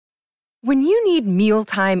When you need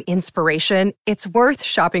mealtime inspiration, it's worth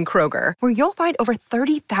shopping Kroger, where you'll find over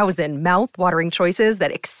 30,000 mouth-watering choices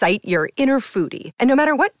that excite your inner foodie. And no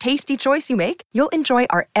matter what tasty choice you make, you'll enjoy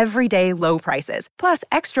our everyday low prices, plus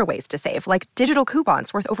extra ways to save, like digital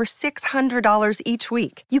coupons worth over $600 each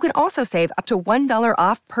week. You can also save up to $1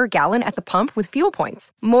 off per gallon at the pump with fuel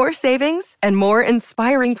points. More savings and more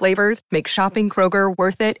inspiring flavors make shopping Kroger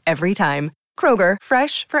worth it every time. Kroger,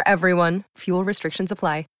 fresh for everyone. Fuel restrictions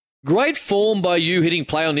apply. Great form by you hitting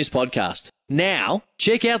play on this podcast. Now,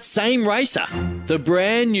 check out Same Racer, the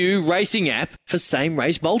brand new racing app for same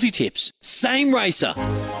race multi-tips. Same Racer.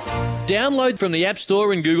 Download from the App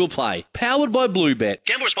Store and Google Play. Powered by Bluebet.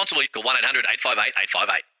 Gamble responsibly. Call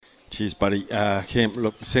 1-800-858-858. Cheers, buddy. Cam,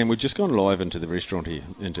 look, Sam, we've just gone live into the restaurant here,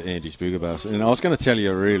 into Andy's Burger Bars, and I was going to tell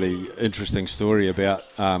you a really interesting story about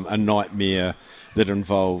a nightmare that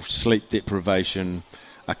involved sleep deprivation,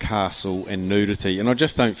 a castle, and nudity, and I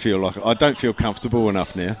just don't feel comfortable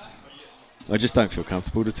enough now. I just don't feel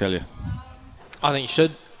comfortable to tell you. I think you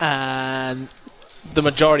should. The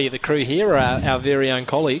majority of the crew here are our very own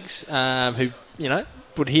colleagues who,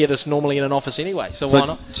 would hear this normally in an office anyway. So why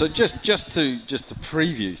not? So just to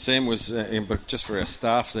preview, Sam was just for our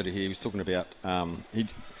staff that he was talking about.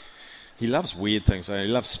 He loves weird things. So he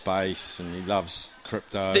loves space and he loves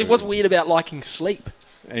crypto. What's weird about liking sleep?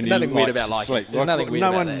 And There's nothing weird about liking it. There's nothing weird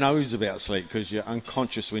about that. No one knows about sleep because you're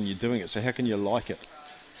unconscious when you're doing it. So how can you like it?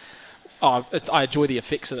 Oh, I enjoy the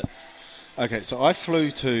effects of it. Okay, so I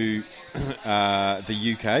flew to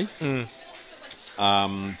the UK.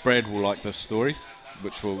 Brad will like this story,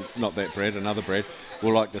 not that Brad, another Brad,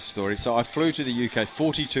 will like this story. So I flew to the UK,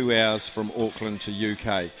 42 hours from Auckland to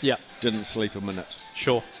UK. Yeah. Didn't sleep a minute.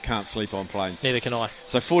 Sure. Can't sleep on planes. Neither can I.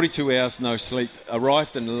 So 42 hours, no sleep.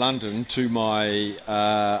 Arrived in London to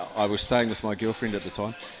I was staying with my girlfriend at the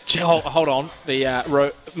time. Hold on. The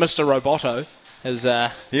Mr. Roboto is...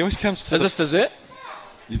 he always comes to... Is this dessert?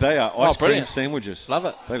 They are ice cream sandwiches. Love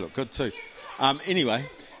it. They look good too. Anyway,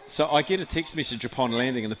 so I get a text message upon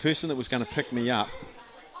landing, and the person that was going to pick me up...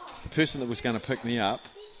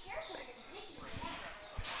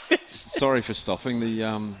 Sorry for stopping.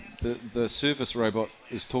 The service robot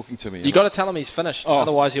is talking to me. You got to tell him he's finished,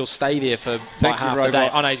 otherwise he'll stay there for half the day.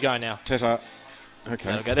 Oh no, he's going now. Ta-ta.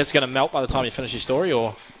 Okay. That's going to melt by the time you finish your story,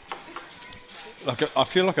 or? I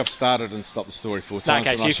feel like I've started and stopped the story 4 times.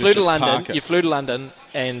 Okay, so you flew to London. You flew to London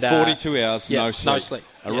and 42 hours, no sleep. No sleep.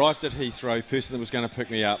 Arrived at Heathrow. Person that was going to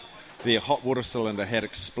pick me up, their hot water cylinder had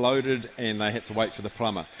exploded and they had to wait for the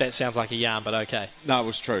plumber. That sounds like a yarn, but okay. No, it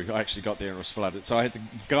was true. I actually got there and it was flooded. So I had to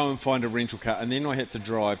go and find a rental car, and then I had to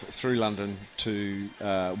drive through London to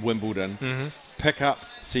Wimbledon, pick up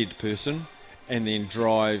said person, and then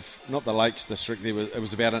drive, not the Lakes District, it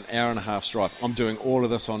was about an hour and a half's drive. I'm doing all of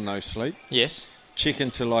this on no sleep. Yes. Check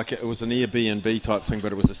into it was an Airbnb type thing,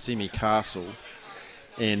 but it was a semi-castle.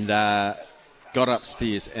 And got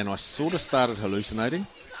upstairs and I sort of started hallucinating.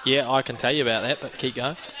 Yeah, I can tell you about that, but keep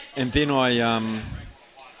going. And then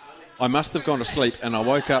I must have gone to sleep, and I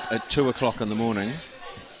woke up at 2 o'clock in the morning.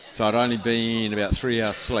 So I'd only been about 3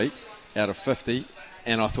 hours sleep out of 50,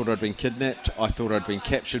 and I thought I'd been kidnapped. I thought I'd been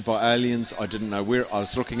captured by aliens. I didn't know where. I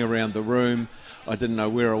was looking around the room. I didn't know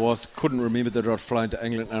where I was. Couldn't remember that I'd flown to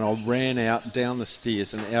England, and I ran out down the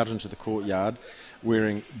stairs and out into the courtyard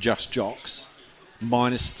wearing just jocks,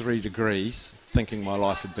 -3 degrees, thinking my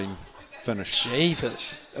life had been finished.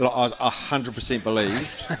 Jeepers. I was 100%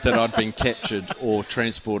 believed that I'd been captured or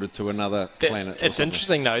transported to another planet. It's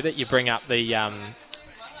interesting, though, that you bring up the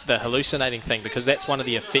hallucinating thing, because that's one of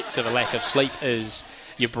the effects of a lack of sleep is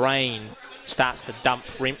your brain starts to dump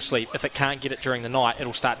REM sleep. If it can't get it during the night,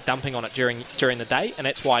 it'll start dumping on it during the day, and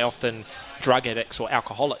that's why often drug addicts or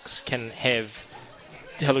alcoholics can have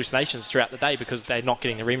hallucinations throughout the day, because they're not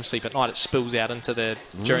getting the REM sleep at night. It spills out into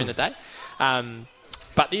during the day.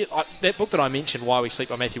 But that book that I mentioned, Why We Sleep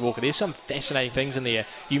by Matthew Walker, there's some fascinating things in there.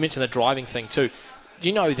 You mentioned the driving thing too. Do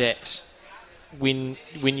you know that when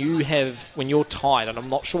you're tired, and I'm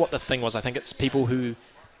not sure what the thing was, I think it's people who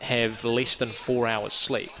have less than 4 hours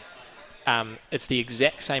sleep, it's the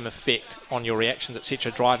exact same effect on your reactions,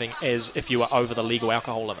 etc., driving as if you were over the legal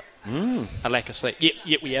alcohol limit. A lack of sleep.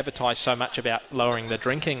 Yet we advertise so much about lowering the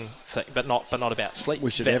drinking thing, but not about sleep.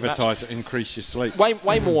 We should advertise increase your sleep.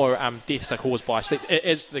 Way more deaths are caused by sleep.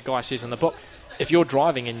 As the guy says in the book, if you're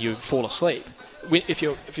driving and you fall asleep, if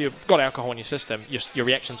you've got alcohol in your system, your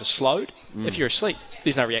reactions are slowed. If you're asleep,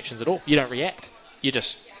 there's no reactions at all. You don't react. You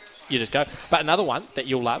just go. But another one that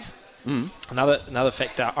you'll love, another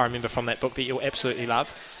fact that I remember from that book that you'll absolutely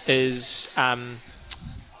love is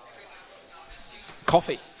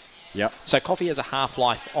coffee. Yep. So coffee has a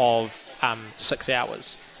half-life of 6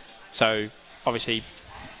 hours. So obviously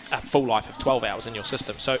a full life of 12 hours in your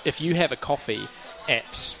system. So if you have a coffee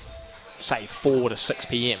at, say, 4 to 6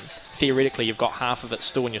 p.m, theoretically you've got half of it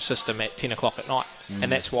still in your system at 10 o'clock at night.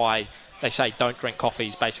 And that's why they say don't drink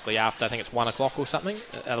coffees basically after, I think it's 1 o'clock or something,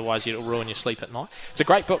 otherwise it'll ruin your sleep at night. It's a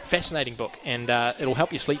great book, fascinating book, and it'll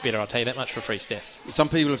help you sleep better, I'll tell you that much for free, Steph. Some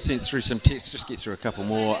people have sent through some texts, just get through a couple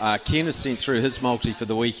more. Ken has sent through his multi for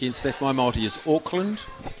the weekend. Steph, my multi is Auckland,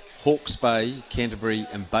 Hawke's Bay, Canterbury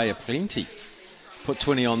and Bay of Plenty. Put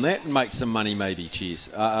 20 on that and make some money maybe, cheers.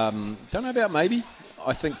 Don't know about maybe.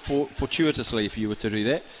 I think fortuitously if you were to do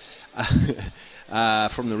that.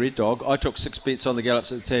 From the Red Dog, I took 6 bets on the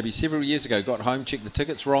Gallops at the Tabby several years ago, got home, checked the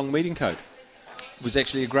tickets, wrong meeting code. It was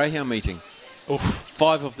actually a greyhound meeting. Oof.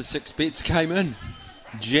 5 of the 6 bets came in.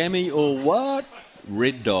 Jammy or what?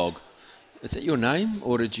 Red Dog. Is that your name,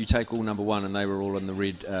 or did you take all number 1 and they were all in the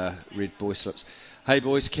red boy slips? Hey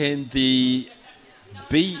boys, can the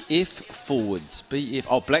BF forwards,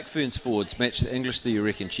 Black Ferns forwards match the English, do you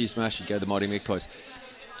reckon? Cheers, Marshy, go the Mighty Magpies.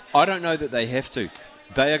 I don't know that they have to.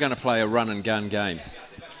 They are going to play a run and gun game.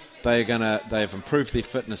 They have improved their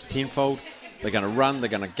fitness tenfold. They're going to run, they're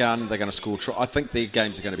going to gun, they're going to score. I think their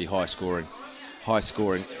games are going to be high scoring,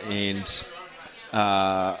 and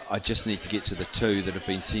I just need to get to the 2 that have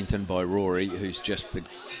been sent in by Rory, who's just the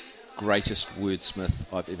greatest wordsmith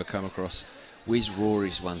I've ever come across. Where's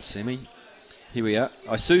Rory's one, Sammy? Here we are.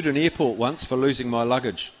 I sued an airport once for losing my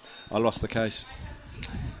luggage. I lost the case.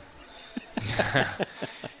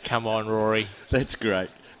 Come on, Rory. That's great.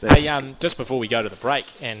 Hey, just before we go to the break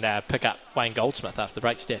and pick up Wayne Goldsmith after the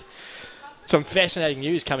break, Steph, some fascinating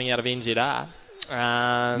news coming out of NZR.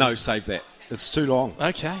 No, save that. It's too long.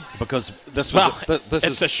 Okay. Because this was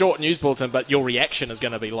it's a short news bulletin, but your reaction is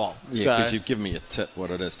going to be long. Yeah, because you've given me a tip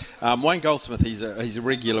what it is. Wayne Goldsmith, he's a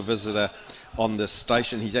regular visitor on this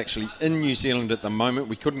station. He's actually in New Zealand at the moment.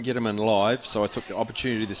 We couldn't get him in live, so I took the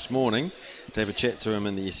opportunity this morning to have a chat to him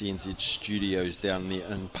in the SENZ studios down there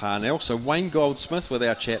in Parnell. So Wayne Goldsmith with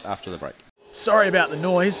our chat after the break. Sorry about the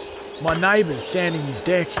noise. My neighbour's sanding his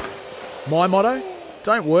deck. My motto?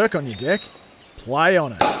 Don't work on your deck. Play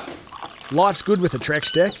on it. Life's good with a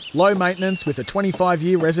Trex deck. Low maintenance with a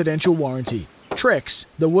 25-year residential warranty. Trex,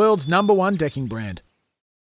 the world's #1 decking brand.